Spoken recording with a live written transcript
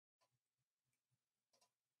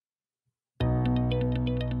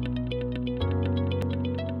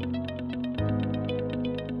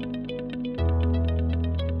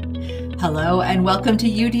Hello and welcome to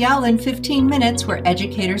UDL in 15 minutes, where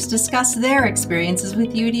educators discuss their experiences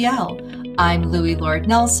with UDL. I'm Louie Lord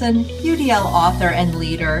Nelson, UDL author and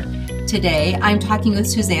leader. Today, I'm talking with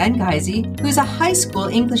Susanne Geise, who's a high school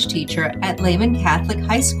English teacher at Lehman Catholic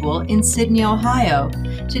High School in Sydney, Ohio.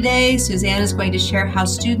 Today, Susanne is going to share how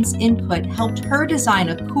students' input helped her design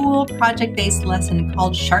a cool project-based lesson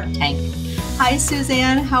called Shark Tank. Hi,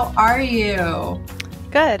 Susanne. How are you?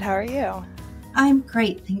 Good. How are you? I'm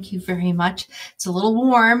great. Thank you very much. It's a little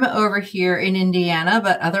warm over here in Indiana,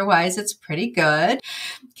 but otherwise it's pretty good.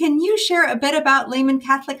 Can you share a bit about Lehman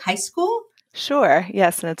Catholic High School? Sure.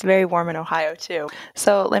 Yes, and it's very warm in Ohio too.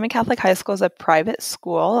 So Lehman Catholic High School is a private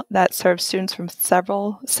school that serves students from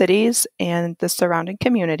several cities and the surrounding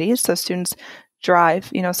communities. So students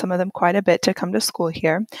drive, some of them quite a bit to come to school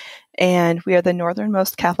here. And we are the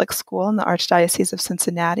northernmost Catholic school in the Archdiocese of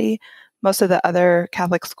Cincinnati. Most of the other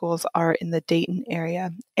Catholic schools are in the Dayton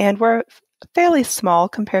area. And we're fairly small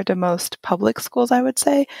compared to most public schools, I would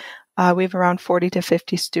say. We have around 40 to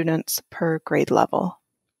 50 students per grade level.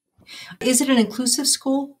 Is it an inclusive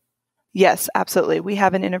school? Yes, absolutely. We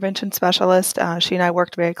have an intervention specialist. She and I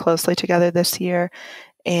worked very closely together this year,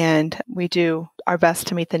 and we do our best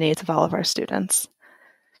to meet the needs of all of our students.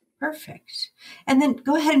 Perfect. And then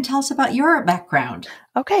go ahead and tell us about your background.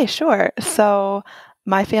 Okay, sure. So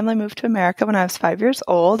my family moved to America when I was 5 years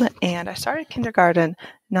old, and I started kindergarten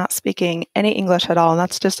not speaking any English at all. And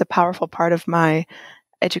that's just a powerful part of my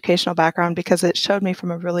educational background because it showed me from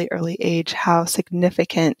a really early age how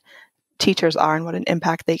significant teachers are and what an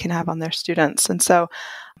impact they can have on their students. And so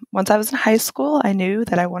once I was in high school, I knew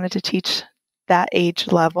that I wanted to teach that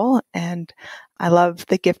age level, and I love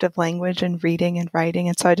the gift of language and reading and writing.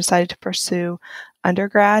 And so I decided to pursue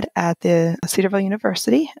undergrad at the Cedarville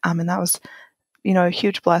University, and that was a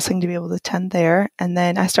huge blessing to be able to attend there. And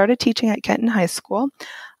then I started teaching at Kenton High School.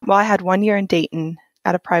 Well, I had 1 year in Dayton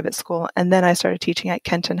at a private school, and then I started teaching at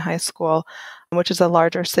Kenton High School, which is a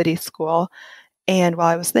larger city school. And while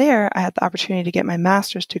I was there, I had the opportunity to get my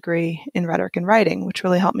master's degree in rhetoric and writing, which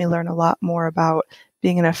really helped me learn a lot more about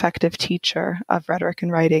being an effective teacher of rhetoric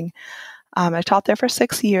and writing. I taught there for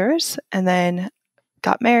 6 years and then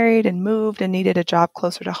got married and moved and needed a job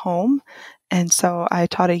closer to home. And so I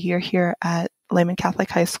taught a year here at Lehman Catholic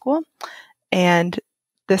High School. And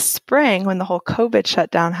this spring, when the whole COVID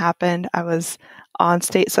shutdown happened, I was on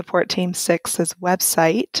State Support Team 6's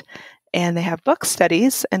website, and they have book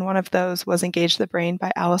studies, and one of those was Engage the Brain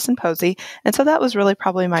by Allison Posey. And so that was really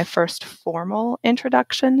probably my first formal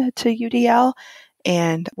introduction to UDL,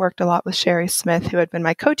 and worked a lot with Sherry Smith, who had been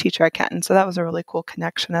my co-teacher at Kenton. So that was a really cool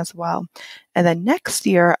connection as well. And then next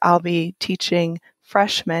year, I'll be teaching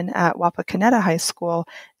freshmen at Wapakoneta High School,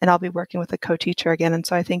 and I'll be working with a co-teacher again. And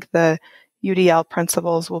so I think the UDL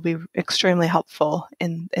principles will be extremely helpful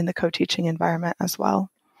in the co-teaching environment as well.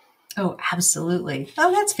 Oh, absolutely.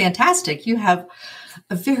 Oh, that's fantastic. You have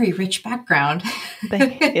a very rich background.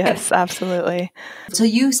 Yes, absolutely. So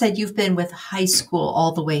you said you've been with high school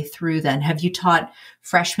all the way through then. Have you taught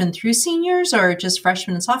freshmen through seniors or just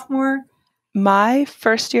freshmen and sophomore? My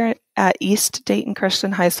first year at East Dayton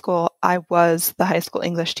Christian High School, I was the high school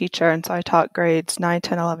English teacher. And so I taught grades 9,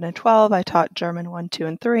 10, 11, and 12. I taught German 1, 2,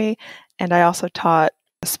 and 3. And I also taught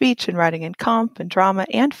speech and writing and comp and drama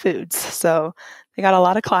and foods. So they got a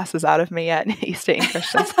lot of classes out of me at East Dayton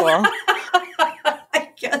Christian School. I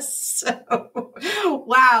guess so.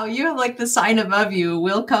 Wow, you have like the sign above you,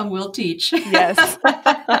 "We'll come, we'll teach." Yes,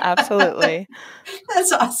 absolutely.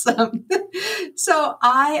 That's awesome. So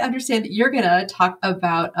I understand that you're going to talk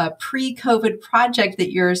about a pre-COVID project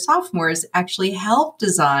that your sophomores actually helped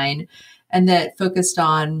design and that focused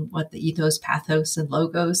on what the ethos, pathos, and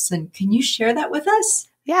logos. And can you share that with us?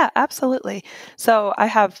 Yeah, absolutely. So I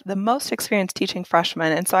have the most experience teaching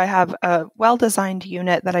freshmen, and so I have a well-designed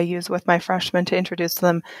unit that I use with my freshmen to introduce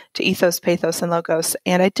them to ethos, pathos, and logos.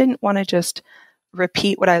 And I didn't want to just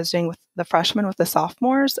repeat what I was doing with the freshmen with the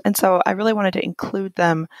sophomores, and so I really wanted to include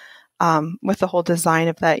them with the whole design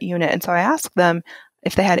of that unit. And so I asked them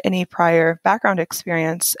if they had any prior background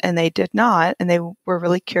experience, and they did not, and they were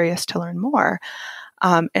really curious to learn more.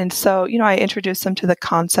 And so, I introduced them to the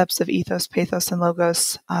concepts of ethos, pathos, and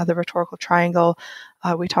logos, the rhetorical triangle.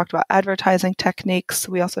 We talked about advertising techniques.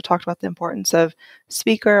 We also talked about the importance of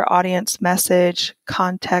speaker, audience, message,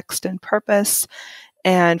 context, and purpose.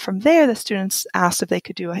 And from there, the students asked if they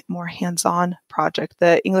could do a more hands-on project.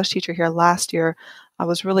 The English teacher here last year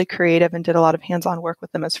was really creative and did a lot of hands-on work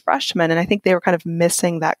with them as freshmen. And I think they were kind of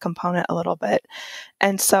missing that component a little bit.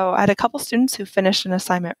 And so I had a couple students who finished an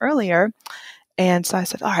assignment earlier, And so I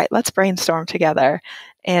said, all right, let's brainstorm together.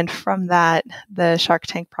 And from that, the Shark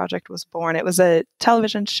Tank project was born. It was a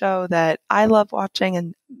television show that I love watching,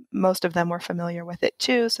 and most of them were familiar with it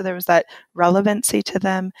too. So there was that relevancy to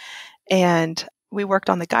them. And we worked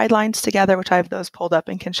on the guidelines together, which I have those pulled up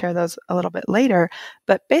and can share those a little bit later.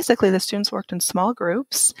 But basically, the students worked in small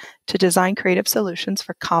groups to design creative solutions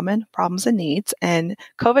for common problems and needs. And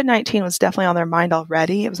COVID-19 was definitely on their mind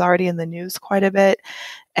already. It was already in the news quite a bit.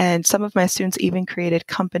 And some of my students even created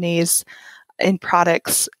companies and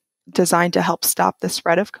products designed to help stop the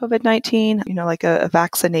spread of COVID-19, like a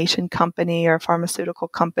vaccination company or a pharmaceutical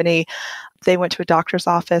company. They went to a doctor's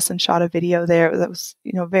office and shot a video there that was,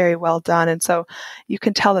 very well done. And so you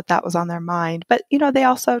can tell that that was on their mind. But, they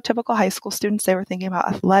also, typical high school students, they were thinking about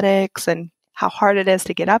athletics and how hard it is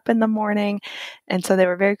to get up in the morning. And so they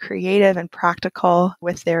were very creative and practical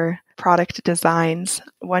with their product designs.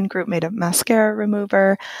 One group made a mascara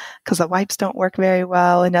remover because the wipes don't work very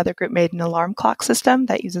well. Another group made an alarm clock system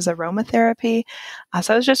that uses aromatherapy.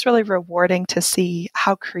 So it was just really rewarding to see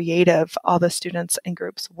how creative all the students and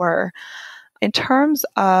groups were. In terms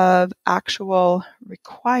of actual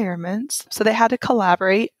requirements, so they had to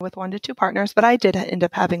collaborate with 1 to 2 partners, but I did end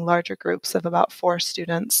up having larger groups of about 4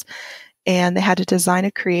 students. And they had to design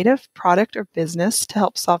a creative product or business to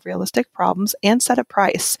help solve realistic problems and set a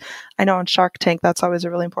price. I know on Shark Tank, that's always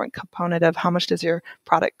a really important component of how much does your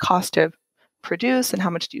product cost to produce and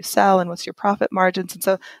how much do you sell and what's your profit margins. And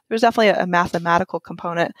so there's definitely a mathematical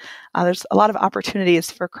component. There's a lot of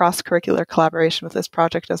opportunities for cross-curricular collaboration with this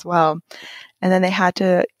project as well. And then they had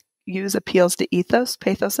to use appeals to ethos,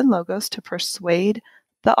 pathos, and logos to persuade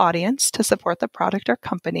the audience to support the product or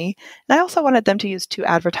company. And I also wanted them to use 2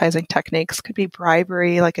 advertising techniques. Could be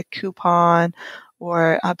bribery, like a coupon,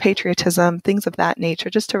 or patriotism, things of that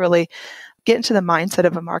nature, just to really get into the mindset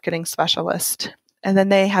of a marketing specialist. And then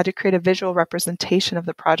they had to create a visual representation of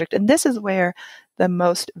the project. And this is where the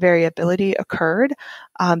most variability occurred.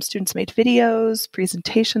 Students made videos,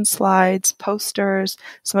 presentation slides, posters,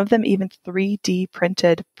 some of them even 3D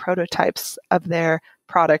printed prototypes of their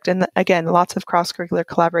product. And again, lots of cross-curricular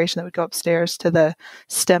collaboration that would go upstairs to the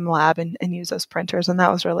STEM lab and use those printers. And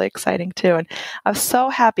that was really exciting too. And I was so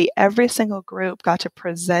happy every single group got to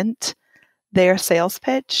present their sales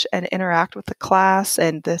pitch and interact with the class,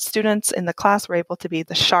 and the students in the class were able to be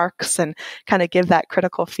the sharks and kind of give that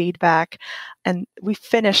critical feedback. And we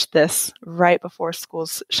finished this right before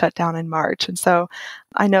schools shut down in March. And so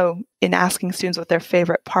I know in asking students what their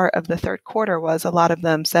favorite part of the third quarter was, a lot of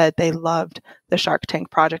them said they loved the Shark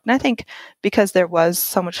Tank project. And I think because there was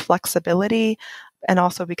so much flexibility, and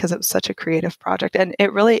also because it was such a creative project, and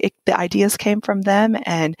the ideas came from them,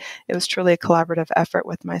 and it was truly a collaborative effort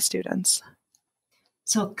with my students.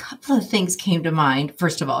 So a couple of things came to mind.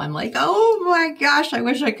 First of all, I'm like, oh my gosh, I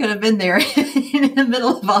wish I could have been there in the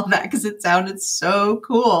middle of all that because it sounded so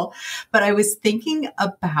cool. But I was thinking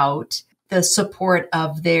about the support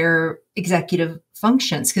of their executive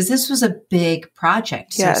functions because this was a big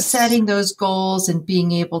project. So Yes. setting those goals and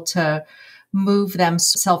being able to move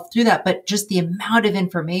themselves through that, but just the amount of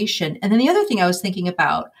information. And then the other thing I was thinking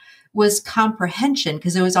about was comprehension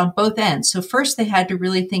because it was on both ends. So first they had to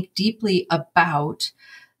really think deeply about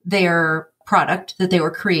their product that they were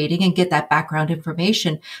creating and get that background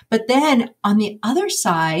information. But then on the other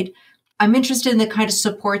side, I'm interested in the kind of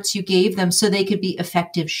supports you gave them so they could be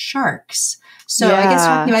effective sharks. So I guess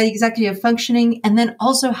talking about executive functioning, and then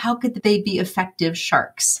also how could they be effective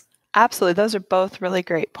sharks? Absolutely. Those are both really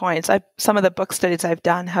great points. Some of the book studies I've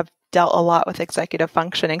done have dealt a lot with executive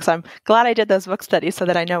functioning. So I'm glad I did those book studies so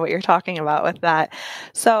that I know what you're talking about with that.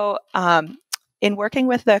 So in working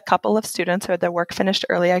with a couple of students who had their work finished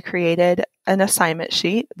early, I created an assignment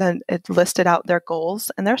sheet. Then it listed out their goals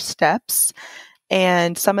and their steps.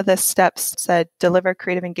 And some of the steps said deliver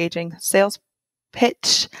creative, engaging sales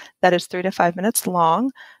pitch that is 3 to 5 minutes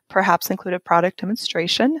long, perhaps include a product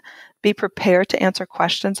demonstration, be prepared to answer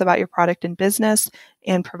questions about your product and business,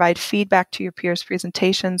 and provide feedback to your peers'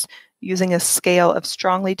 presentations using a scale of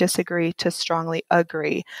strongly disagree to strongly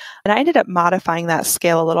agree. And I ended up modifying that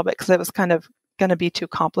scale a little bit because it was kind of going to be too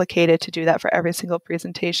complicated to do that for every single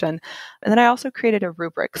presentation. And then I also created a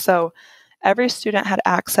rubric. So every student had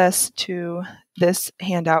access to this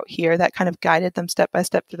handout here that kind of guided them step by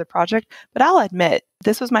step through the project. But I'll admit,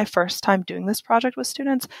 this was my first time doing this project with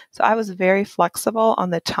students. So I was very flexible on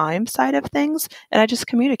the time side of things. And I just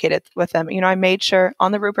communicated with them. I made sure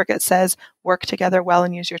on the rubric it says, work together well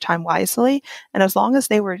and use your time wisely. And as long as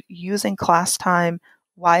they were using class time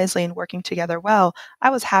wisely and working together well, I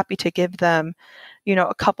was happy to give them,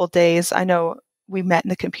 a couple days. I know we met in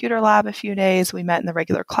the computer lab a few days. We met in the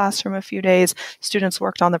regular classroom a few days. Students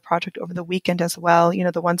worked on the project over the weekend as well,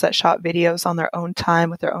 the ones that shot videos on their own time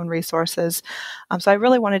with their own resources. So I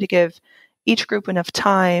really wanted to give each group enough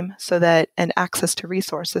time and access to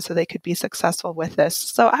resources so they could be successful with this.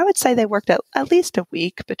 So I would say they worked at least a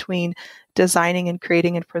week between designing and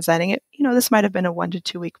creating and presenting it. This might have been a 1 to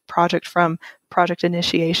 2 week project from project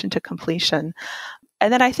initiation to completion.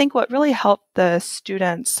 And then I think what really helped the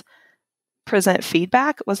students present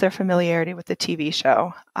feedback was their familiarity with the TV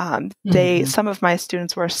show. Some of my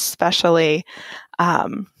students were especially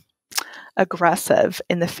aggressive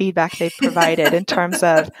in the feedback they provided in terms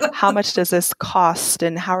of how much does this cost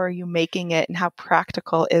and how are you making it and how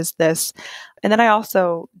practical is this? And then I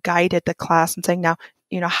also guided the class and saying, now,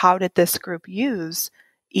 how did this group use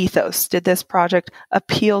ethos? Did this project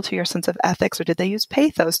appeal to your sense of ethics, or did they use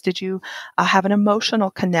pathos? Did you have an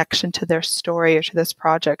emotional connection to their story or to this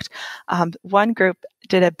project? One group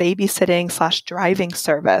did a babysitting/driving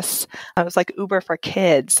service. It was like Uber for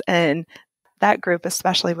kids. And that group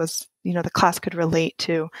especially was, the class could relate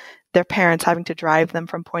to their parents having to drive them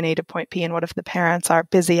from point A to point B. And what if the parents are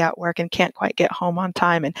busy at work and can't quite get home on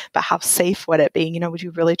time? But how safe would it be? Would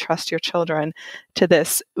you really trust your children to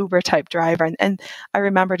this Uber type driver? And I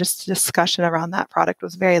remember just the discussion around that product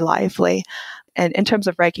was very lively. And in terms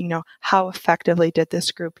of ranking, how effectively did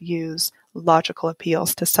this group use logical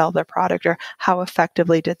appeals to sell their product, or how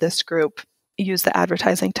effectively did this group use the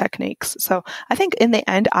advertising techniques? So I think in the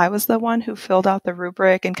end, I was the one who filled out the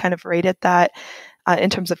rubric and kind of rated that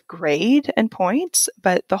in terms of grade and points,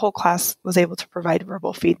 but the whole class was able to provide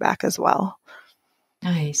verbal feedback as well.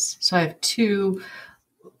 Nice. So I have 2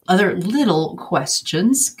 other little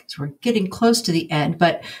questions because we're getting close to the end,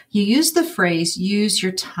 but you used the phrase, use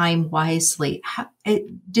your time wisely.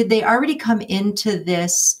 Did they already come into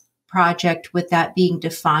this project with that being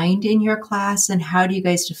defined in your class? And how do you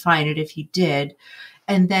guys define it if you did?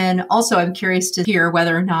 And then also I'm curious to hear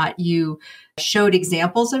whether or not you showed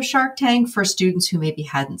examples of Shark Tank for students who maybe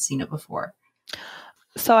hadn't seen it before.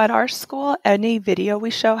 So at our school, any video we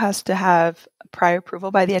show has to have prior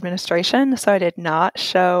approval by the administration. So I did not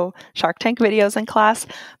show Shark Tank videos in class,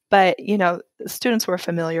 but, students were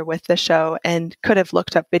familiar with the show and could have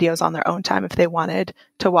looked up videos on their own time if they wanted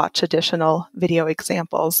to watch additional video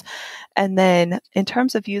examples. And then in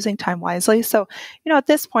terms of using time wisely, so, at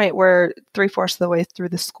this point, we're 3/4 of the way through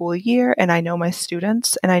the school year, and I know my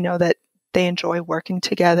students, and I know that they enjoy working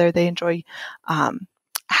together. They enjoy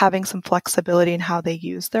having some flexibility in how they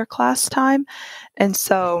use their class time. And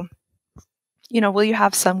so, will you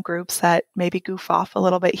have some groups that maybe goof off a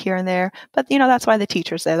little bit here and there? But, that's why the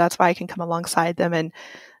teacher's there. That's why I can come alongside them and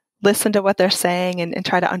listen to what they're saying and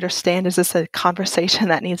try to understand, is this a conversation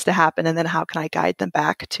that needs to happen? And then how can I guide them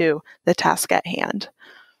back to the task at hand?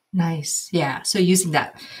 Nice. Yeah. So using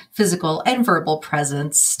that physical and verbal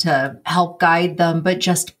presence to help guide them, but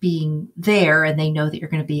just being there and they know that you're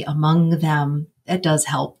going to be among them, it does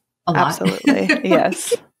help a lot. Absolutely.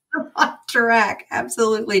 Yes. On track.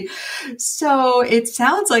 Absolutely. So it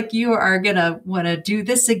sounds like you are going to want to do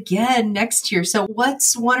this again next year. So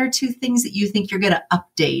what's 1 or 2 things that you think you're going to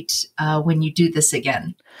update when you do this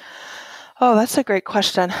again? Oh, that's a great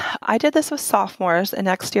question. I did this with sophomores, and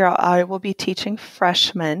next year I will be teaching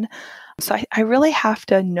freshmen. So I really have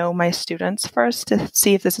to know my students first to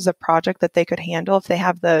see if this is a project that they could handle, if they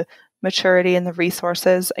have the maturity and the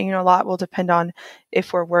resources. And, a lot will depend on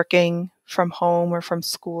if we're working from home or from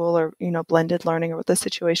school or, blended learning or what the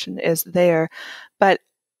situation is there. But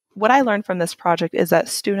what I learned from this project is that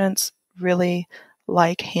students really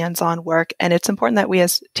like hands-on work. And it's important that we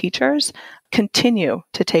as teachers continue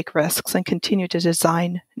to take risks and continue to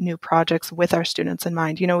design new projects with our students in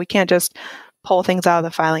mind. We can't just pull things out of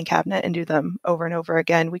the filing cabinet and do them over and over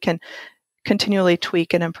again. We can continually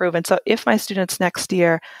tweak and improve. And so if my students next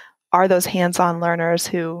year are those hands-on learners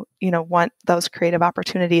who, want those creative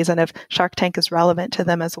opportunities, and if Shark Tank is relevant to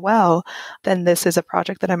them as well, then this is a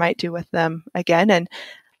project that I might do with them again. And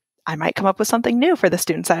I might come up with something new for the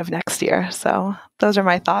students I have next year. So those are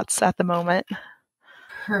my thoughts at the moment.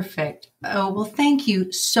 Perfect. Oh, well, thank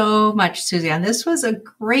you so much, Susanne. This was a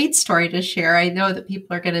great story to share. I know that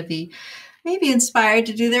people are going to be maybe inspired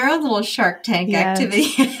to do their own little Shark Tank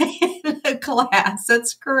activity in the class.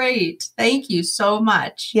 That's great. Thank you so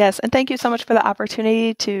much. Yes, and thank you so much for the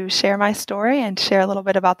opportunity to share my story and share a little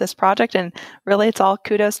bit about this project. And really, it's all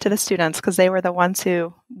kudos to the students because they were the ones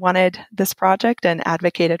who wanted this project and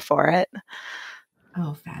advocated for it.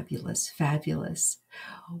 Oh, fabulous, fabulous.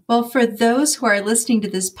 Well, for those who are listening to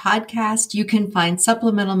this podcast, you can find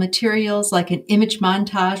supplemental materials like an image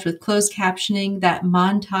montage with closed captioning, that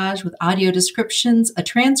montage with audio descriptions, a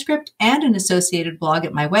transcript, and an associated blog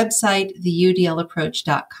at my website,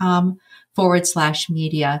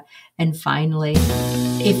 theudlapproach.com/media. And finally,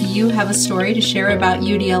 if you have a story to share about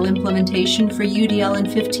UDL implementation for UDL in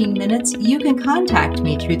 15 minutes, you can contact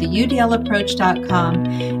me through theudlapproach.com.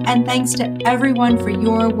 And thanks to everyone for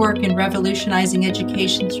your work in revolutionizing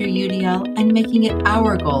education through UDL and making it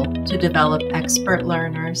our goal to develop expert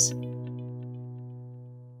learners.